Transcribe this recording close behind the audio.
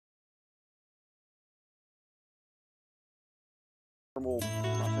thermal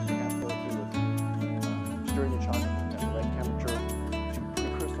process you have to go through with stirring the chocolate at the right temperature to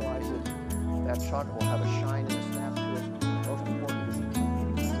pre-crystallize it. That chocolate will have a shine and a snap to it. Most important is the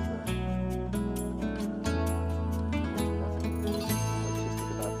heating sugar. Nothing artistic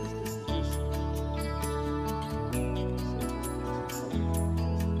about this. This is just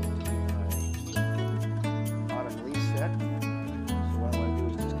autumn leaf set. So what I want to do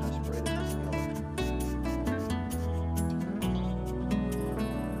is just kind of spray this color.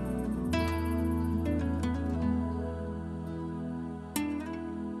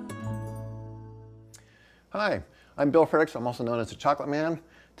 Hi, I'm Bill Fredericks. I'm also known as the Chocolate Man.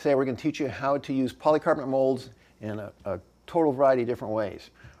 Today we're going to teach you how to use polycarbonate molds in a total variety of different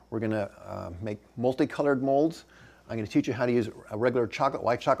ways. We're going to make multicolored molds. I'm going to teach you how to use a regular chocolate,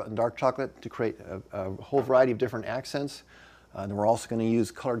 white chocolate and dark chocolate to create a whole variety of different accents. Then we're also going to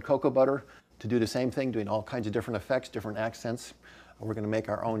use colored cocoa butter to do the same thing, doing all kinds of different effects, different accents. We're going to make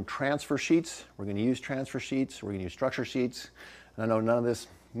our own transfer sheets. We're going to use transfer sheets. We're going to use structure sheets. And I know none of this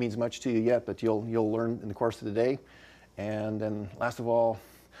means much to you yet, but you'll learn in the course of the day. And then last of all,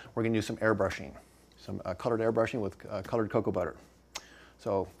 we're going to do some airbrushing, some colored airbrushing with colored cocoa butter.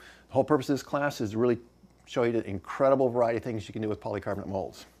 So the whole purpose of this class is to really show you the incredible variety of things you can do with polycarbonate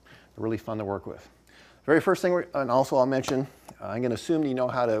molds. They're really fun to work with. Very first thing, and also I'll mention, I'm going to assume you know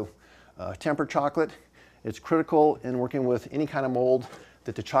how to temper chocolate. It's critical in working with any kind of mold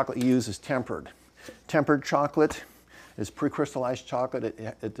that the chocolate you use is tempered. Tempered chocolate is pre-crystallized chocolate.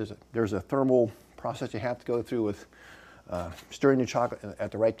 There's a thermal process you have to go through with stirring the chocolate at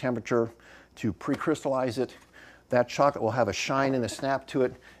the right temperature to pre-crystallize it. That chocolate will have a shine and a snap to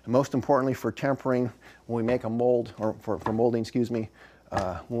it. And most importantly for tempering, when we make a mold, or for molding, excuse me,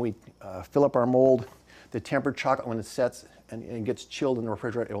 when we fill up our mold, the tempered chocolate, when it sets and gets chilled in the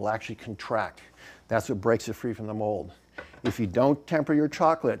refrigerator, it will actually contract. That's what breaks it free from the mold. If you don't temper your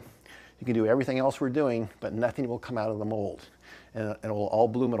chocolate, you can do everything else we're doing, but nothing will come out of the mold. And it will all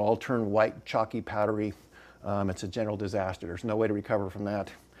bloom, it'll all turn white, chalky, powdery. It's a general disaster. There's no way to recover from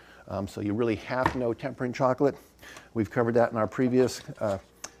that. So you really have to know tempering chocolate. We've covered that in our previous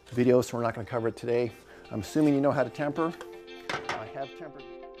videos, so we're not going to cover it today. I'm assuming you know how to temper. I have tempered.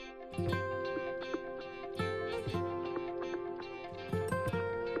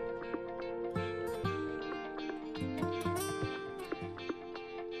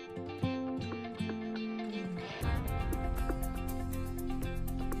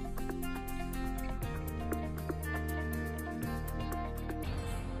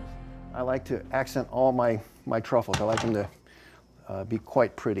 I like to accent all my truffles. I like them to be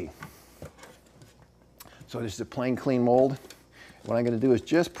quite pretty. So this is a plain, clean mold. What I'm going to do is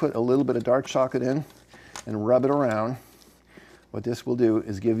just put a little bit of dark chocolate in and rub it around. What this will do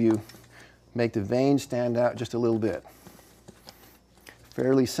is make the veins stand out just a little bit.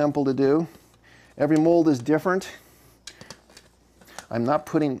 Fairly simple to do. Every mold is different. I'm not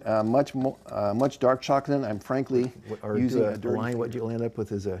putting much dark chocolate in. I'm frankly using a dirty line. What you'll end up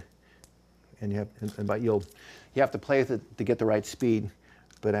with is you have to play with it to get the right speed,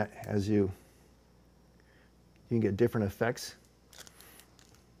 but as you can get different effects.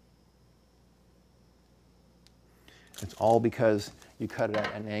 It's all because you cut it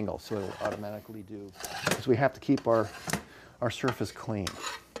at an angle, so it'll automatically do. Because we have to keep our surface clean.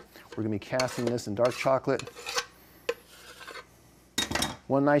 We're going to be casting this in dark chocolate.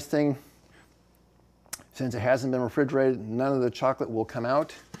 One nice thing, since it hasn't been refrigerated, none of the chocolate will come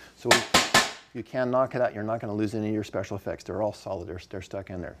out. So you can knock it out. You're not going to lose any of your special effects. They're all solid. They're stuck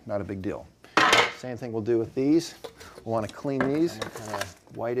in there. Not a big deal. Same thing we'll do with these. We'll want to clean these. Kind of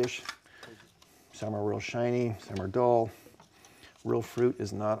whitish. Some are real shiny. Some are dull. Real fruit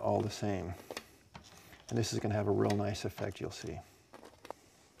is not all the same. And this is going to have a real nice effect, you'll see.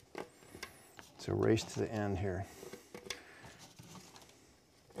 So race to the end here.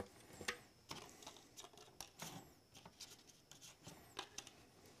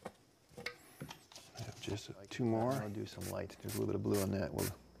 Just two more. I'll do some light. There's a little bit of blue on that. We'll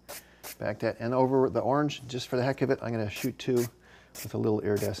back that. And over the orange, just for the heck of it, I'm going to shoot 2 with a little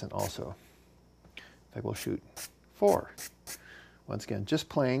iridescent also. In fact, we'll shoot 4. Once again, just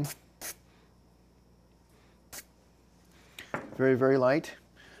plain. Very, very light,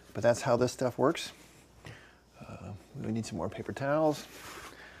 but that's how this stuff works. We need some more paper towels.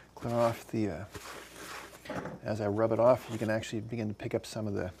 Clean off as I rub it off, you can actually begin to pick up some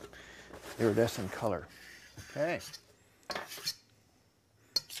of the iridescent color. Okay.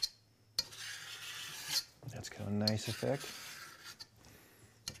 That's got a nice effect.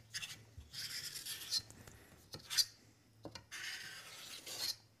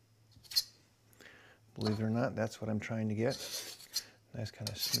 Believe it or not, that's what I'm trying to get. Nice kind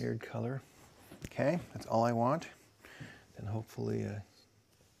of smeared color. Okay, that's all I want. Then hopefully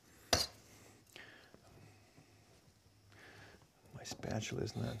my spatula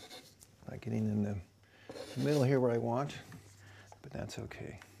is not getting in the middle here where I want, but that's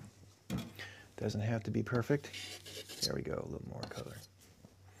okay. Doesn't have to be perfect. There we go, a little more color.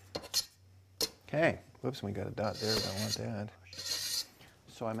 Okay, whoops, we got a dot there, don't want that.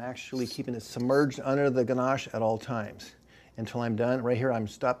 So I'm actually keeping it submerged under the ganache at all times until I'm done. Right here, I'm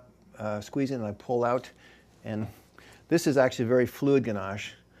stop squeezing and I pull out. And this is actually very fluid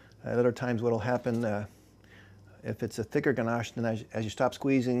ganache. At other times, what will happen, if it's a thicker ganache, then as you stop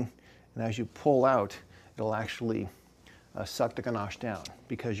squeezing and as you pull out, it'll actually suck the ganache down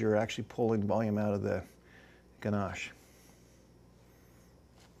because you're actually pulling volume out of the ganache.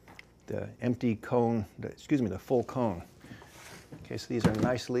 The empty cone, the full cone. Okay, so these are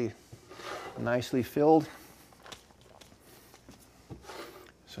nicely filled.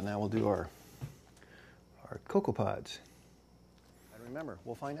 So now we'll do our Cocoa Pods. And remember,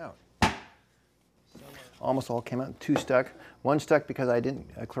 we'll find out. Almost all came out, 2 stuck. 1 stuck because I didn't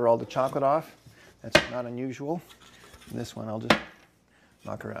clear all the chocolate off. That's not unusual. And this one, I'll just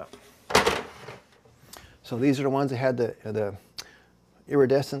knock her out. So these are the ones that had the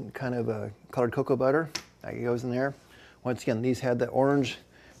iridescent kind of colored cocoa butter. That goes in there. Once again, these had the orange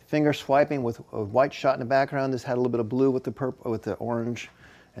finger swiping with a white shot in the background. This had a little bit of blue with the purple, with the orange.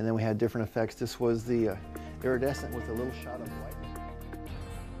 And then we had different effects. This was the iridescent with a little shot of white.